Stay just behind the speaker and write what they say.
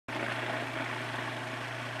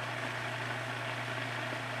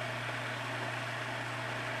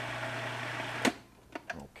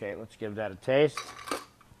Okay, let's give that a taste.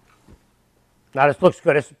 Now this looks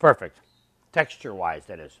good. This is perfect. Texture-wise,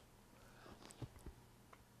 that is.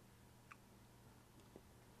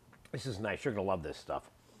 This is nice. You're going to love this stuff.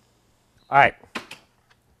 All right.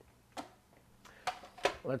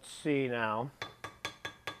 Let's see now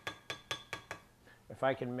if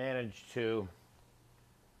I can manage to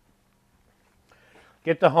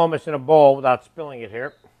get the hummus in a bowl without spilling it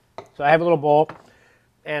here. So I have a little bowl,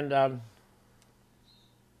 and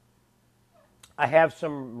I have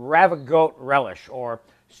some ravigote relish, or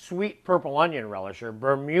sweet purple onion relish, or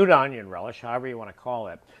Bermuda onion relish, however you want to call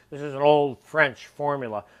it. This is an old French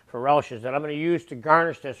formula for relishes that I'm going to use to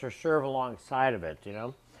garnish this or serve alongside of it, you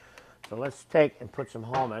know. So let's take and put some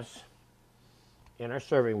hummus in our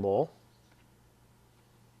serving bowl.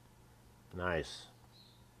 Nice.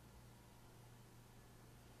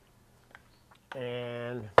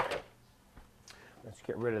 And let's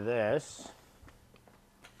get rid of this.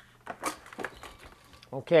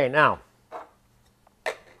 Okay, now,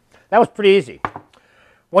 that was pretty easy.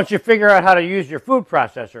 Once you figure out how to use your food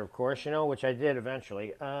processor, of course, you know, which I did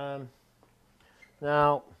eventually. Now,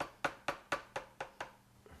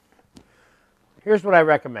 here's what I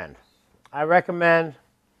recommend. I recommend,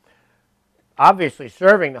 obviously,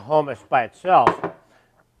 serving the hummus by itself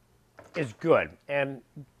is good. And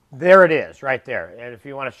there it is, right there. And if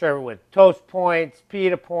you want to serve it with toast points,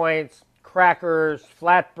 pita points, crackers,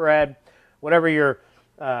 flatbread, whatever your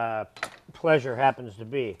pleasure happens to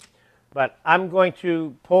be. But I'm going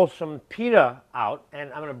to pull some pita out,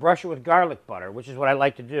 and I'm going to brush it with garlic butter, which is what I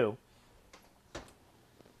like to do,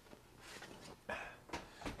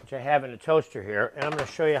 which I have in the toaster here. And I'm going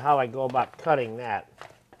to show you how I go about cutting that.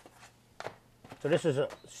 So this is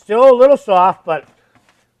still a little soft, but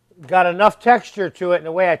got enough texture to it in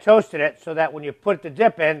the way I toasted it so that when you put the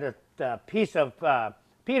dip in, the piece of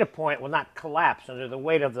pita point will not collapse under the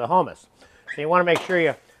weight of the hummus. So you want to make sure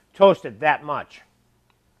you toast it that much.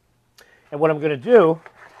 And what I'm going to do,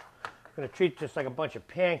 I'm going to treat this like a bunch of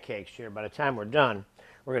pancakes here. By the time we're done,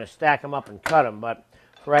 we're going to stack them up and cut them. But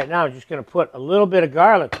for right now, I'm just going to put a little bit of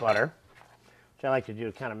garlic butter, which I like to do.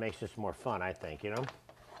 It kind of makes this more fun, I think, you know.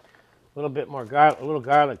 A little bit more a little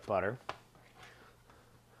garlic butter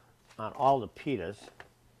on all the pitas.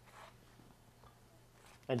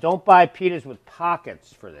 And don't buy pitas with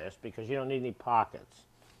pockets for this, because you don't need any pockets.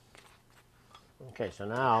 Okay, so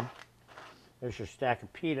now there's your stack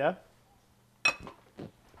of pita.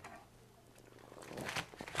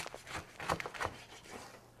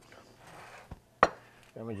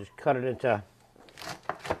 Let me just cut it into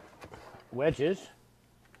wedges.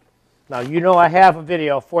 Now, you know I have a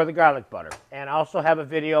video for the garlic butter, and I also have a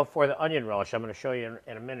video for the onion relish I'm going to show you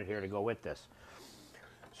in a minute here to go with this.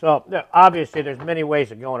 So, obviously, there's many ways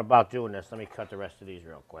of going about doing this. Let me cut the rest of these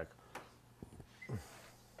real quick.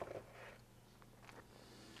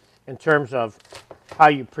 In terms of how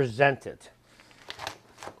you present it.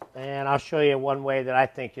 And I'll show you one way that I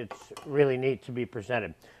think it's really neat to be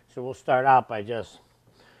presented. So we'll start out by just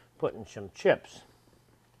putting some chips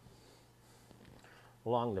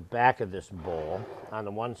along the back of this bowl on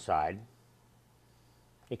the one side.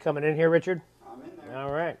 You coming in here, Richard? I'm in there.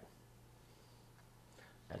 All right.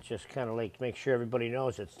 That's just kind of like make sure everybody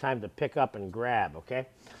knows it's time to pick up and grab, okay?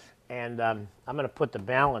 And I'm going to put the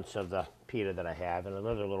balance of the pita that I have in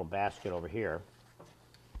another little basket over here.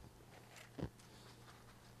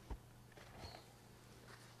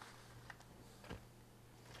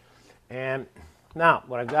 And now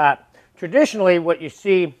what I've got, traditionally what you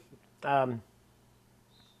see in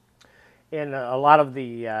a lot of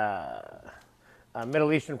the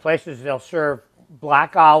Middle Eastern places, they'll serve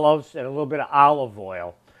black olives and a little bit of olive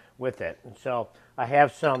oil with it. And so I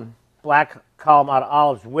have some black Kalamata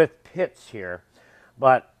olives with pits here,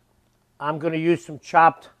 but I'm going to use some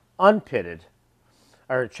chopped unpitted,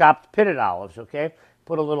 or chopped pitted olives, okay?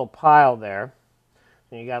 Put a little pile there,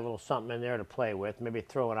 and you got a little something in there to play with. Maybe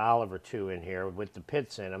throw an olive or two in here with the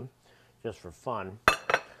pits in them, just for fun.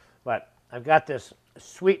 But I've got this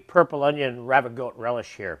sweet purple onion ravigote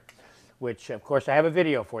relish here, which, of course, I have a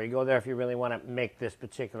video for. You go there if you really want to make this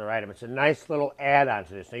particular item. It's a nice little add-on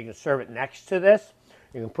to this. So you can serve it next to this.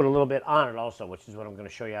 You can put a little bit on it also, which is what I'm going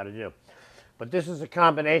to show you how to do. But this is a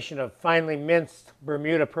combination of finely minced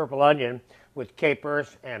Bermuda purple onion with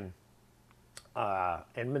capers, and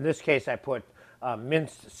in this case I put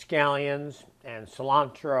minced scallions and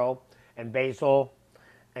cilantro and basil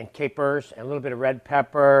and capers and a little bit of red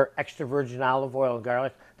pepper, extra virgin olive oil and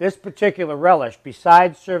garlic. This particular relish,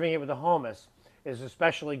 besides serving it with a hummus, is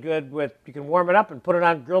especially good with, you can warm it up and put it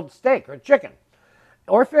on grilled steak or chicken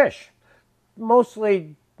or fish.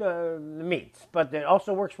 Mostly the meats, but it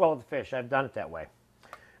also works well with the fish. I've done it that way.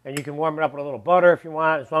 And you can warm it up with a little butter if you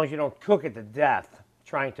want, as long as you don't cook it to death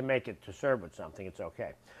trying to make it to serve with something, it's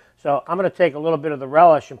okay. So I'm going to take a little bit of the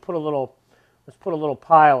relish and let's put a little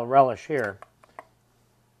pile of relish here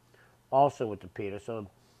also with the pita, so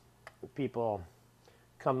people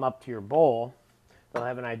come up to your bowl, they'll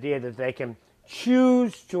have an idea that they can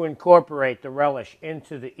choose to incorporate the relish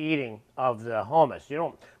into the eating of the hummus. You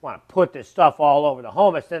don't want to put this stuff all over the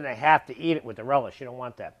hummus, then they have to eat it with the relish. You don't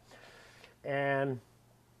want that. And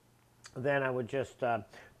then I would just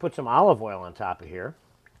put some olive oil on top of here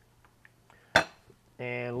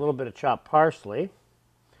and a little bit of chopped parsley.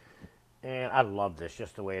 And I love this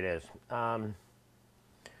just the way it is. I'm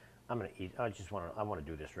going to eat. I want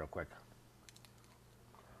to do this real quick.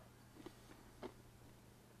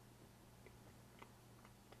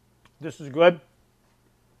 This is good.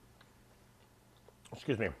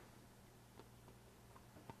 Excuse me.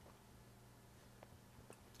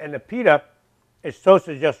 And the pita is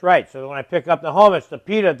toasted just right. So when I pick up the hummus, the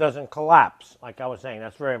pita doesn't collapse, like I was saying.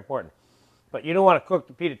 That's very important. But you don't want to cook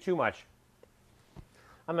the pita too much.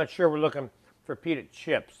 I'm not sure we're looking for pita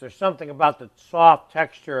chips. There's something about the soft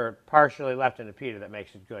texture partially left in the pita that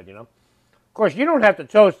makes it good, you know. Of course, you don't have to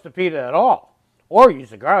toast the pita at all or use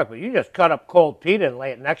the garlic, but you just cut up cold pita and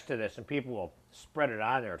lay it next to this, and people will spread it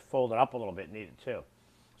on there and fold it up a little bit and eat it too.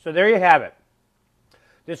 So there you have it.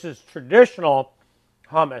 This is traditional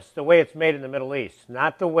hummus, the way it's made in the Middle East,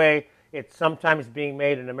 not the way it's sometimes being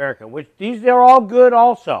made in America, which they're all good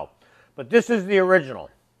also. But this is the original.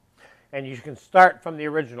 And you can start from the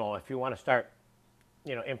original if you want to start,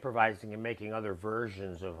 you know, improvising and making other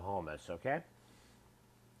versions of hummus, okay?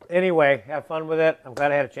 Anyway, have fun with it. I'm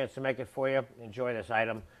glad I had a chance to make it for you. Enjoy this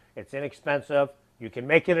item. It's inexpensive. You can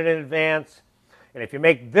make it in advance. And if you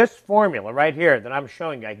make this formula right here that I'm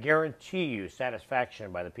showing you, I guarantee you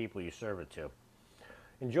satisfaction by the people you serve it to.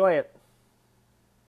 Enjoy it.